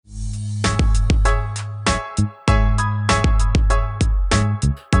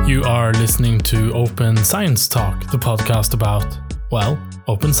are listening to Open Science Talk, the podcast about, well,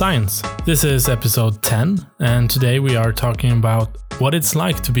 open science. This is episode 10, and today we are talking about what it's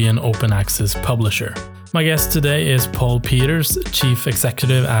like to be an open access publisher. My guest today is Paul Peters, Chief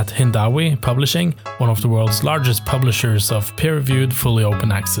Executive at Hindawi Publishing, one of the world's largest publishers of peer-reviewed, fully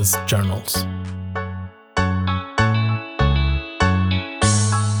open access journals.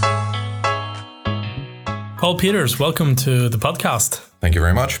 Paul Peters, welcome to the podcast. Thank you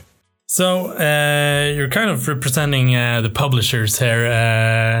very much. So you're kind of representing the publishers here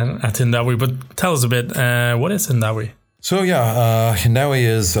at Hindawi, but tell us a bit, what is Hindawi? So Hindawi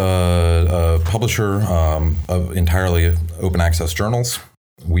is a publisher of entirely open access journals.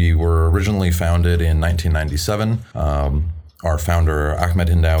 We were originally founded in 1997. Our founder, Ahmed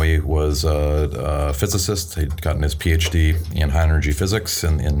Hindawi, was a physicist. He'd gotten his PhD in high energy physics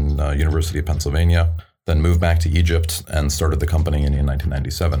in University of Pennsylvania, then moved back to Egypt and started the company in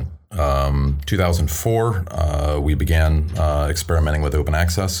 1997. 2004, we began experimenting with open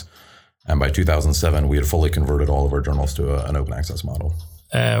access. And by 2007, we had fully converted all of our journals to an open access model.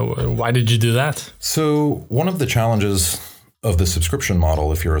 Why did you do that? So one of the challenges of the subscription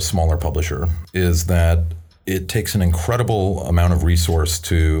model, if you're a smaller publisher, is that it takes an incredible amount of resource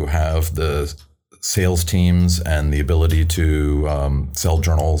to have the sales teams and the ability to sell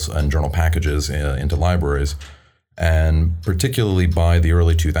journals and journal packages into libraries. And particularly by the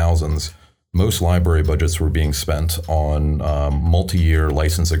early 2000s, most library budgets were being spent on multi-year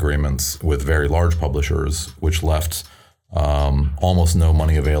license agreements with very large publishers, which left almost no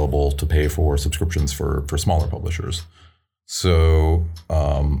money available to pay for subscriptions for smaller publishers. So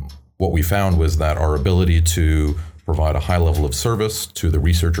what we found was that our ability to provide a high level of service to the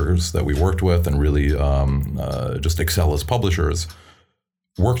researchers that we worked with and really just excel as publishers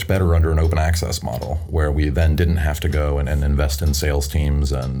worked better under an open access model, where we then didn't have to go and invest in sales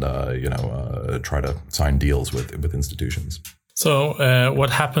teams and try to sign deals with institutions. So what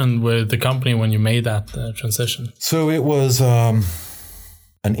happened with the company when you made that transition? So it was an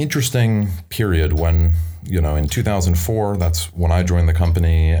interesting period when, in 2004, that's when I joined the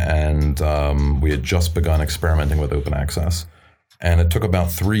company, and we had just begun experimenting with open access. And it took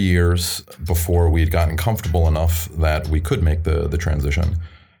about 3 years before we'd gotten comfortable enough that we could make the transition.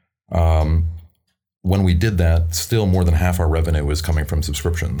 When we did that, still more than half our revenue was coming from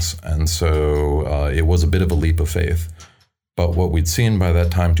subscriptions. And so it was a bit of a leap of faith. But what we'd seen by that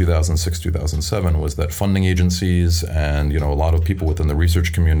time, 2006, 2007, was that funding agencies and a lot of people within the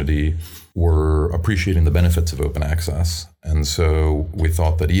research community were appreciating the benefits of open access. And so we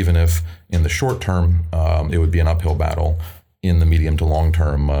thought that even if in the short term it would be an uphill battle, in the medium to long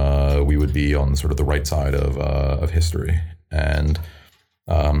term, we would be on sort of the right side of history. And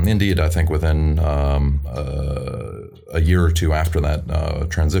indeed, I think within a year or two after that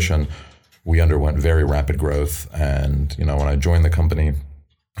transition, we underwent very rapid growth. And, when I joined the company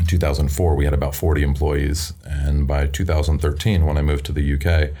in 2004, we had about 40 employees. And by 2013, when I moved to the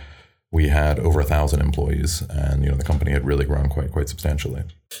UK, we had over 1,000 employees, and the company had really grown quite substantially.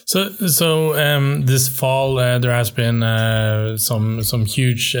 So this fall there has been some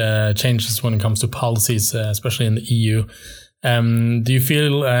huge changes when it comes to policies, especially in the EU. Do you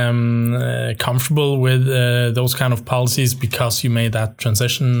feel comfortable with those kind of policies because you made that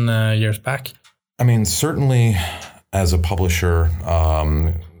transition years back? I mean, certainly as a publisher,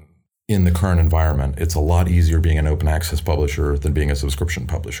 in the current environment, it's a lot easier being an open access publisher than being a subscription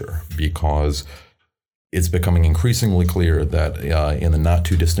publisher, because it's becoming increasingly clear that in the not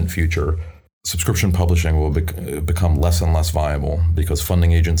too distant future, subscription publishing will become less and less viable, because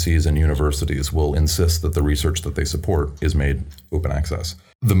funding agencies and universities will insist that the research that they support is made open access.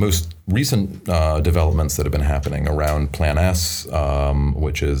 The most recent developments that have been happening around Plan S,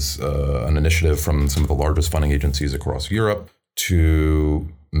 which is an initiative from some of the largest funding agencies across Europe to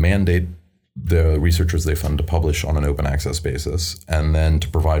mandate the researchers they fund to publish on an open access basis, and then to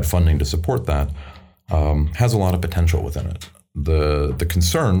provide funding to support that, has a lot of potential within it. The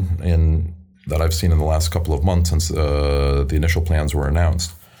concern that I've seen in the last couple of months since the initial plans were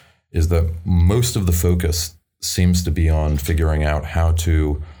announced is that most of the focus seems to be on figuring out how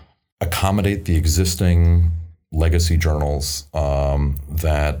to accommodate the existing legacy journals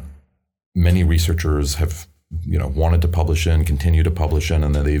that many researchers have wanted to publish in, continue to publish in,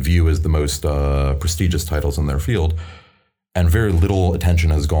 and that they view as the most prestigious titles in their field. And very little attention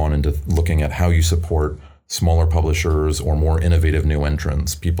has gone into looking at how you support smaller publishers or more innovative new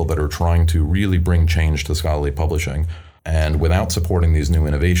entrants, people that are trying to really bring change to scholarly publishing. And without supporting these new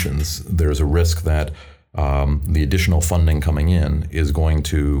innovations, there's a risk that the additional funding coming in is going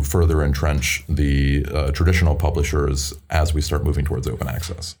to further entrench the traditional publishers as we start moving towards open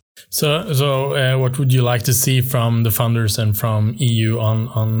access. So what would you like to see from the funders and from EU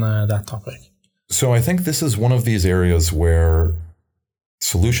on that topic? So I think this is one of these areas where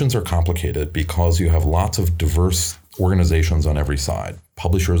solutions are complicated because you have lots of diverse organizations on every side.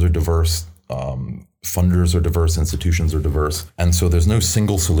 Publishers are diverse, funders are diverse, institutions are diverse. And so there's no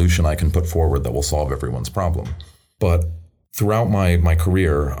single solution I can put forward that will solve everyone's problem. But throughout my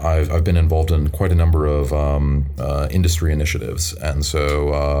career, I've been involved in quite a number of industry initiatives. And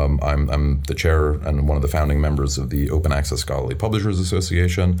so I'm the chair and one of the founding members of the Open Access Scholarly Publishers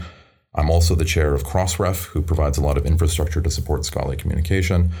Association. I'm also the chair of Crossref, who provides a lot of infrastructure to support scholarly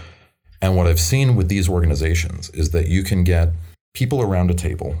communication. And what I've seen with these organizations is that you can get people around a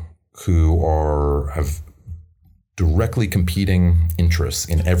table who have directly competing interests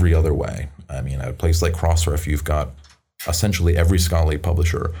in every other way. I mean, at a place like Crossref, you've got essentially every scholarly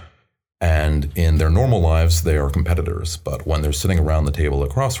publisher, and in their normal lives, they are competitors. But when they're sitting around the table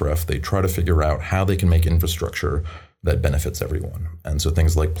at Crossref, they try to figure out how they can make infrastructure that benefits everyone. And so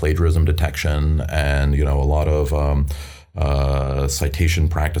things like plagiarism detection and, a lot of citation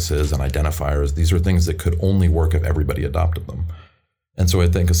practices and identifiers, these are things that could only work if everybody adopted them. And so I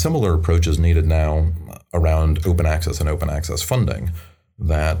think a similar approach is needed now around open access and open access funding,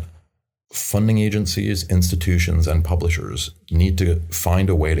 that funding agencies, institutions, and publishers need to find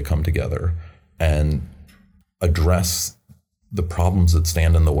a way to come together and address the problems that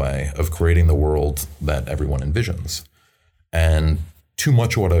stand in the way of creating the world that everyone envisions. And too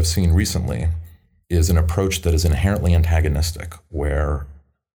much of what I've seen recently is an approach that is inherently antagonistic, where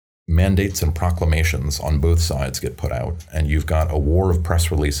mandates and proclamations on both sides get put out, and you've got a war of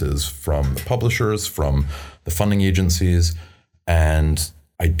press releases from the publishers, from the funding agencies, and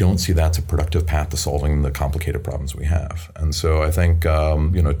I don't see that's a productive path to solving the complicated problems we have. And so I think,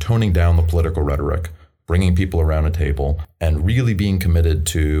 toning down the political rhetoric, bringing people around a table, and really being committed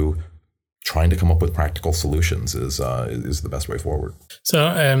to trying to come up with practical solutions is the best way forward. So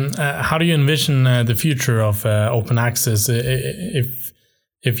how do you envision the future of open access?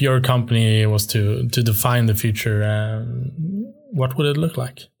 If your company was to define the future, what would it look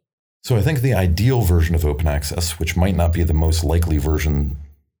like? So I think the ideal version of open access, which might not be the most likely version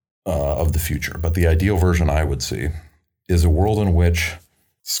of the future, but the ideal version I would see, is a world in which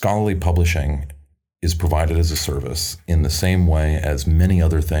scholarly publishing is provided as a service in the same way as many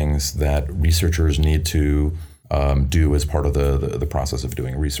other things that researchers need to do as part of the process of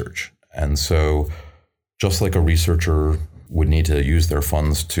doing research. And so just like a researcher would need to use their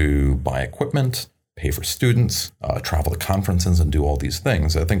funds to buy equipment, pay for students, travel to conferences and do all these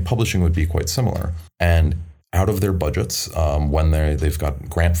things, I think publishing would be quite similar. And out of their budgets, when they've got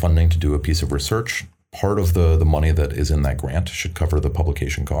grant funding to do a piece of research, part of the money that is in that grant should cover the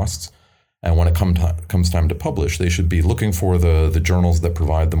publication costs. And when it comes time to publish, they should be looking for the journals that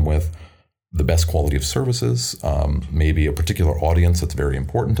provide them with the best quality of services, maybe a particular audience that's very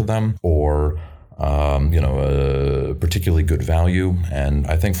important to them, or a particularly good value. And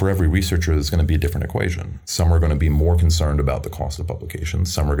I think for every researcher, there's going to be a different equation. Some are going to be more concerned about the cost of publication.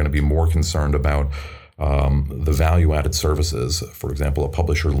 Some are going to be more concerned about the value-added services. For example, a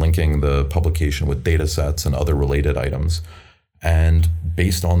publisher linking the publication with data sets and other related items. And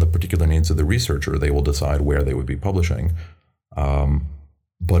based on the particular needs of the researcher, they will decide where they would be publishing.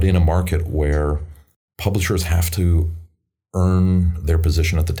 But in a market where publishers have to earn their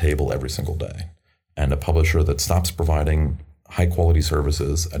position at the table every single day, and a publisher that stops providing high-quality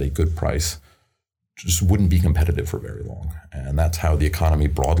services at a good price just wouldn't be competitive for very long. And that's how the economy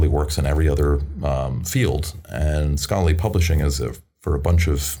broadly works in every other field. And scholarly publishing is, for a bunch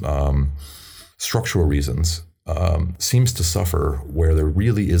of structural reasons, seems to suffer where there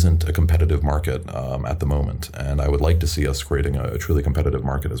really isn't a competitive market at the moment. And I would like to see us creating a truly competitive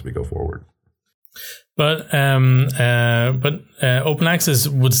market as we go forward. But open access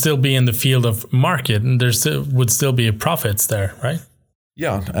would still be in the field of market, and there would still be profits there, right?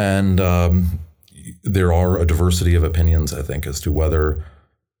 Yeah, and there are a diversity of opinions, I think, as to whether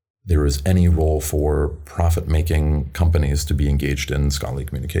there is any role for profit-making companies to be engaged in scholarly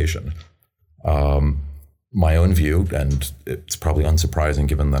communication. My own view, and it's probably unsurprising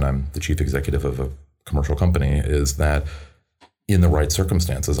given that I'm the chief executive of a commercial company, is that in the right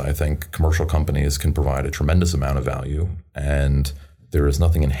circumstances, I think commercial companies can provide a tremendous amount of value, and there is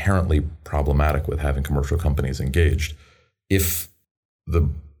nothing inherently problematic with having commercial companies engaged if the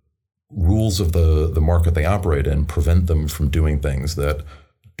rules of the market they operate in prevent them from doing things that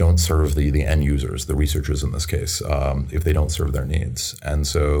don't serve the end users, the researchers in this case, if they don't serve their needs. And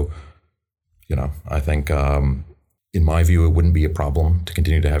so, I think in my view, it wouldn't be a problem to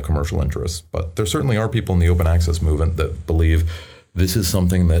continue to have commercial interests, but there certainly are people in the open access movement that believe this is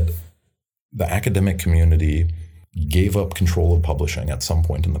something that the academic community gave up control of publishing at some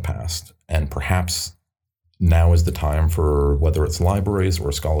point in the past. And perhaps now is the time for, whether it's libraries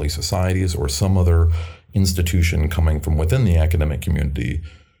or scholarly societies or some other institution coming from within the academic community,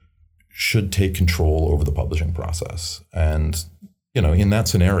 should take control over the publishing process. And, in that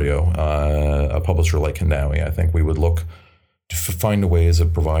scenario, a publisher like Hindawi, I think we would look to find ways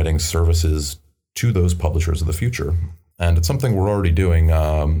of providing services to those publishers of the future. And it's something we're already doing.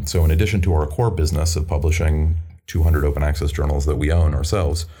 So in addition to our core business of publishing 200 open access journals that we own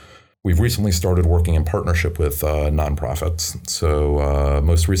ourselves, we've recently started working in partnership with nonprofits. So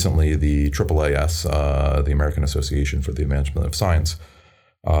most recently, the AAAS, the American Association for the Advancement of Science,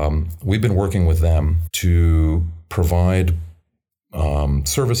 we've been working with them to provide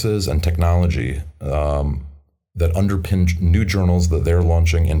services and technology that underpin new journals that they're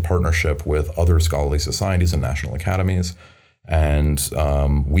launching in partnership with other scholarly societies and national academies. And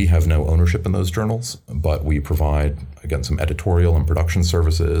we have no ownership in those journals, but we provide, again, some editorial and production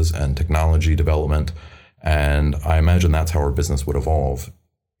services and technology development. And I imagine that's how our business would evolve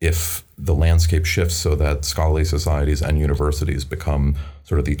if the landscape shifts so that scholarly societies and universities become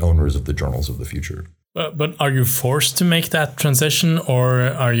sort of the owners of the journals of the future. But are you forced to make that transition, or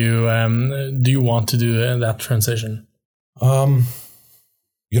are you? Do you want to do that transition? I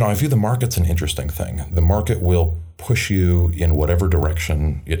view the market's an interesting thing. The market will push you in whatever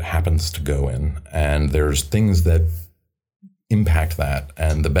direction it happens to go in, and there's things that impact that.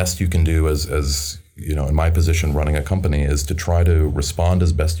 And the best you can do, as in my position running a company, is to try to respond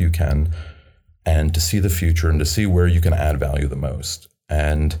as best you can, and to see the future and to see where you can add value the most.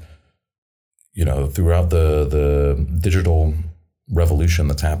 And throughout the digital revolution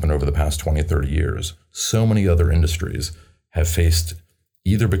that's happened over the past 20, 30 years, so many other industries have faced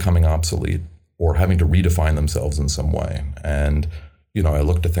either becoming obsolete or having to redefine themselves in some way. And, I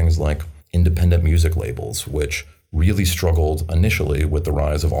looked at things like independent music labels, which really struggled initially with the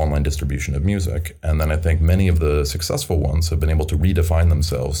rise of online distribution of music. And then I think many of the successful ones have been able to redefine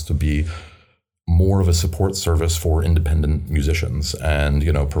themselves to be more of a support service for independent musicians and,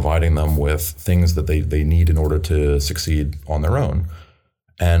 providing them with things that they need in order to succeed on their own.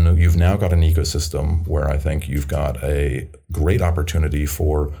 And you've now got an ecosystem where I think you've got a great opportunity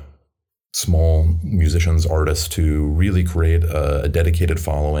for small musicians, artists to really create a dedicated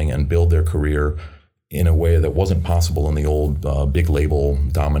following and build their career in a way that wasn't possible in the old big label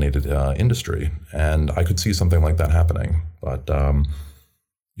dominated industry. And I could see something like that happening. But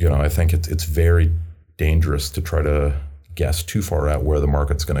I think it's very dangerous to try to guess too far out where the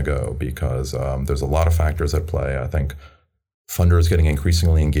market's going to go, because there's a lot of factors at play. I think funders getting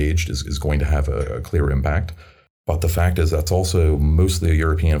increasingly engaged is going to have a clear impact. But the fact is that's also mostly a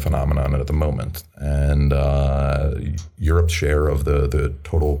European phenomenon at the moment. And Europe's share of the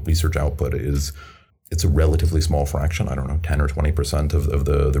total research output it's a relatively small fraction. I don't know, 10 or 20% of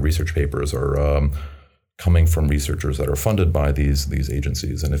the research papers are coming from researchers that are funded by these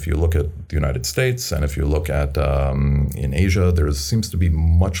agencies. And if you look at the United States and if you look at in Asia, there seems to be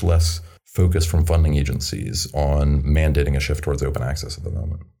much less focus from funding agencies on mandating a shift towards open access at the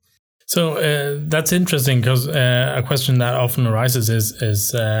moment. So that's interesting, because a question that often arises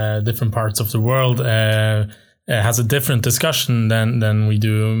is different parts of the world has a different discussion than we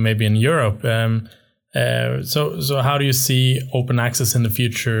do maybe in Europe. So how do you see open access in the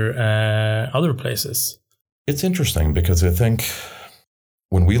future other places? It's interesting because I think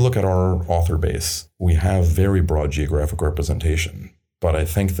when we look at our author base, we have very broad geographic representation. But I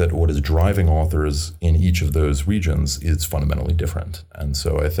think that what is driving authors in each of those regions is fundamentally different. And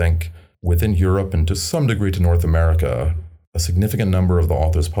so I think within Europe and to some degree to North America, a significant number of the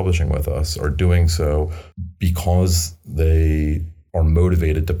authors publishing with us are doing so because they are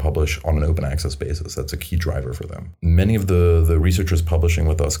motivated to publish on an open access basis. That's a key driver for them. Many of the researchers publishing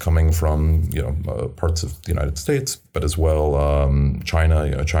with us coming from parts of the United States, but as well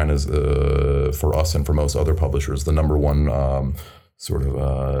China. China's for us and for most other publishers the number one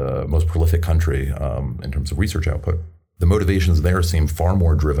most prolific country in terms of research output. The motivations there seem far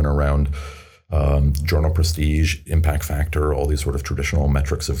more driven around journal prestige, impact factor, all these sort of traditional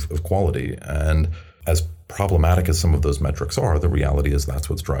metrics of quality. And as problematic as some of those metrics are, the reality is that's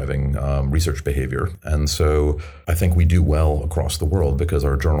what's driving research behavior. And so I think we do well across the world because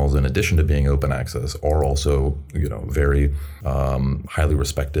our journals, in addition to being open access, are also very highly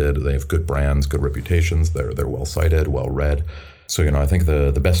respected. They have good brands, good reputations. They're well cited, well read. So, I think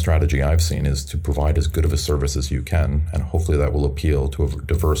the best strategy I've seen is to provide as good of a service as you can, and hopefully that will appeal to a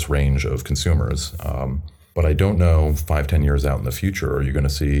diverse range of consumers. But I don't know 5-10 years out in the future, are you going to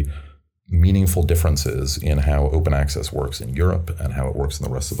see meaningful differences in how open access works in Europe and how it works in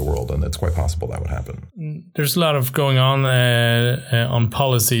the rest of the world. And it's quite possible that would happen. There's a lot of going on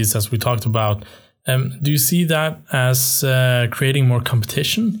policies, as we talked about. Do you see that as creating more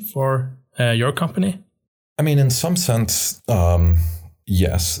competition for your company? I mean, in some sense,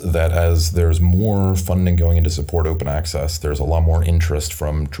 yes, that as there's more funding going in to support open access, there's a lot more interest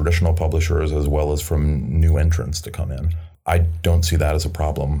from traditional publishers as well as from new entrants to come in. I don't see that as a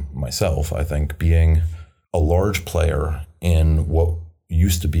problem myself. I think being a large player in what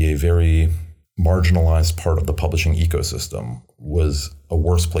used to be a very marginalized part of the publishing ecosystem was a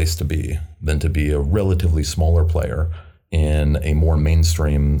worse place to be than to be a relatively smaller player in a more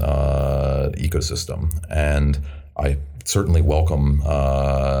mainstream ecosystem. And I certainly welcome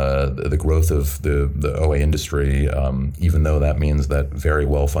the growth of the OA industry, even though that means that very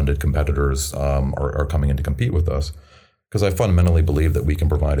well-funded competitors are coming in to compete with us. Because I fundamentally believe that we can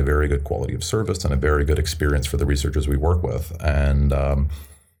provide a very good quality of service and a very good experience for the researchers we work with. And,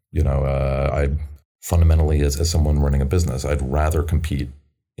 I fundamentally, as someone running a business, I'd rather compete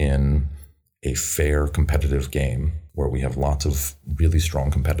in a fair, competitive game where we have lots of really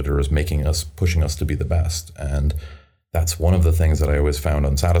strong competitors pushing us to be the best. And that's one of the things that I always found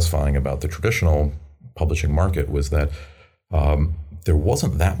unsatisfying about the traditional publishing market was that there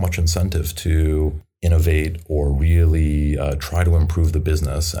wasn't that much incentive to innovate or really try to improve the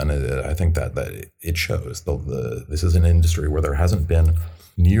business. And I think that it shows. This is an industry where there hasn't been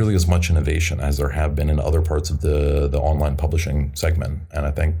nearly as much innovation as there have been in other parts of the online publishing segment. And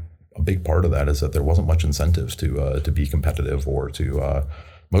I think a big part of that is that there wasn't much incentives to be competitive or to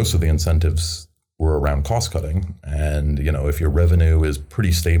most of the incentives were around cost cutting. And, if your revenue is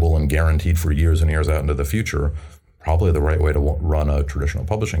pretty stable and guaranteed for years and years out into the future, probably the right way to run a traditional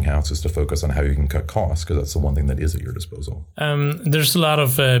publishing house is to focus on how you can cut costs, because that's the one thing that is at your disposal. There's a lot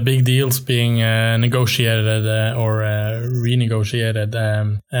of big deals being negotiated or renegotiated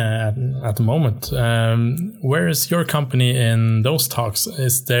at the moment. Where is your company in those talks?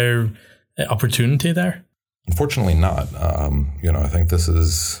 Is there opportunity there? Unfortunately not. I think this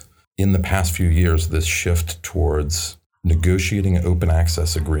is, in the past few years, this shift towards negotiating open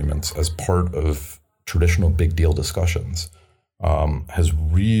access agreements as part of traditional big deal discussions has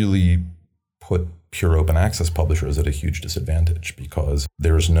really put pure open access publishers at a huge disadvantage, because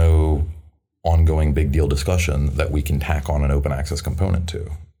there's no ongoing big deal discussion that we can tack on an open access component to.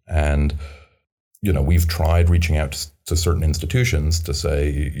 And, we've tried reaching out to certain institutions to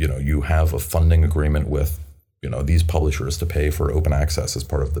say, you have a funding agreement with, these publishers to pay for open access as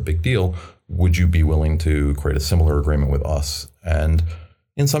part of the big deal. Would you be willing to create a similar agreement with us? And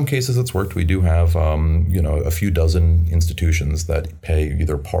in some cases, it's worked. We do have, a few dozen institutions that pay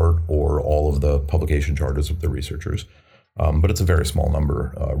either part or all of the publication charges of the researchers. But it's a very small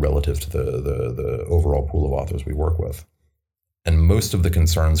number relative to the overall pool of authors we work with. And most of the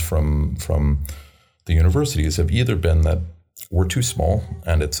concerns from the universities have either been that we're too small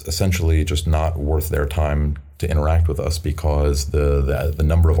and it's essentially just not worth their time to interact with us because the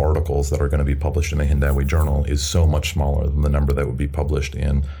number of articles that are going to be published in the Hindawi Journal is so much smaller than the number that would be published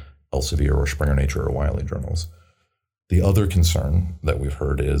in Elsevier or Springer Nature or Wiley journals. The other concern that we've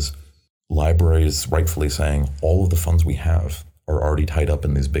heard is libraries rightfully saying all of the funds we have are already tied up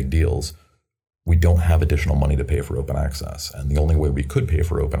in these big deals. We don't have additional money to pay for open access. And the only way we could pay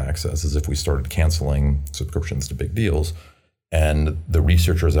for open access is if we started canceling subscriptions to big deals. And the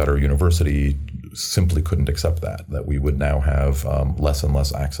researchers at our university simply couldn't accept that we would now have less and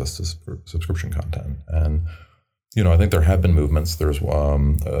less access to subscription content. And, I think there have been movements. There's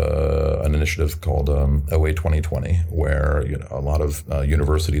an initiative called OA 2020, where a lot of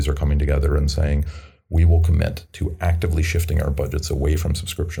universities are coming together and saying, we will commit to actively shifting our budgets away from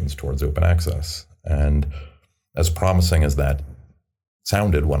subscriptions towards open access. And as promising as that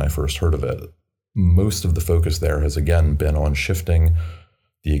sounded when I first heard of it, most of the focus there has again been on shifting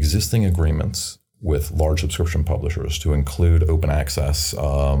the existing agreements with large subscription publishers to include open access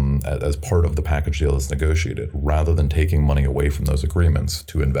as part of the package deal that's negotiated, rather than taking money away from those agreements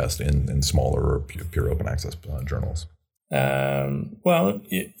to invest in smaller or pure open access journals. Well,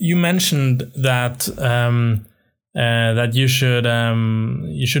 you mentioned that that you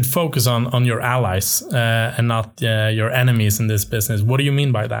should focus on your allies and not your enemies in this business. What do you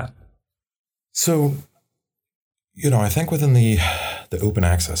mean by that? So, I think within the open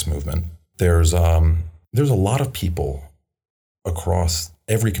access movement, there's a lot of people across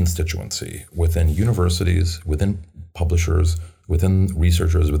every constituency, within universities, within publishers, within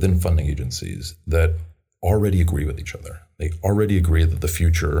researchers, within funding agencies, that already agree with each other. They already agree that the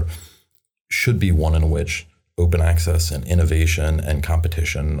future should be one in which open access and innovation and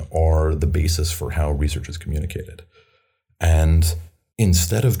competition are the basis for how research is communicated. And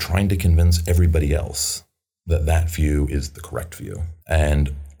instead of trying to convince everybody else that that view is the correct view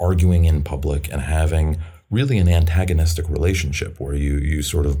and arguing in public and having really an antagonistic relationship where you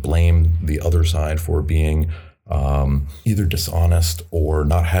sort of blame the other side for being either dishonest or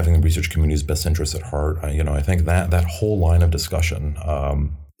not having the research community's best interests at heart, I think that whole line of discussion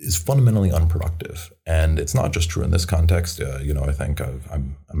is fundamentally unproductive. And it's not just true in this context. I think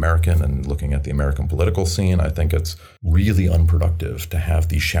I'm American and looking at the American political scene, I think it's really unproductive to have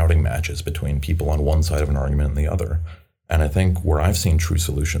these shouting matches between people on one side of an argument and the other. And I think where I've seen true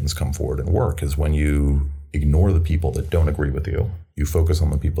solutions come forward and work is when you ignore the people that don't agree with you, you focus on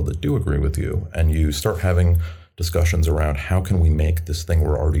the people that do agree with you, and you start having discussions around how can we make this thing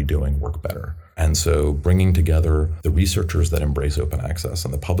we're already doing work better. And so bringing together the researchers that embrace open access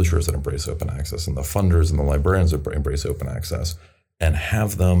and the publishers that embrace open access and the funders and the librarians that embrace open access and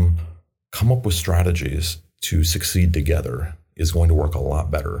have them come up with strategies to succeed together is going to work a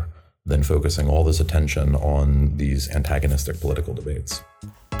lot better than focusing all this attention on these antagonistic political debates.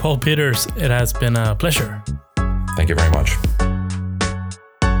 Paul Peters, it has been a pleasure. Thank you very much.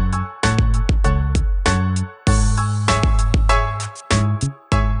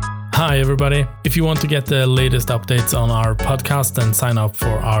 Hi, everybody. If you want to get the latest updates on our podcast, then sign up for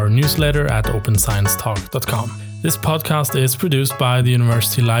our newsletter at opensciencetalk.com. This podcast is produced by the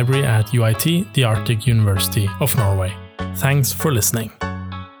University Library at UiT, the Arctic University of Norway. Thanks for listening.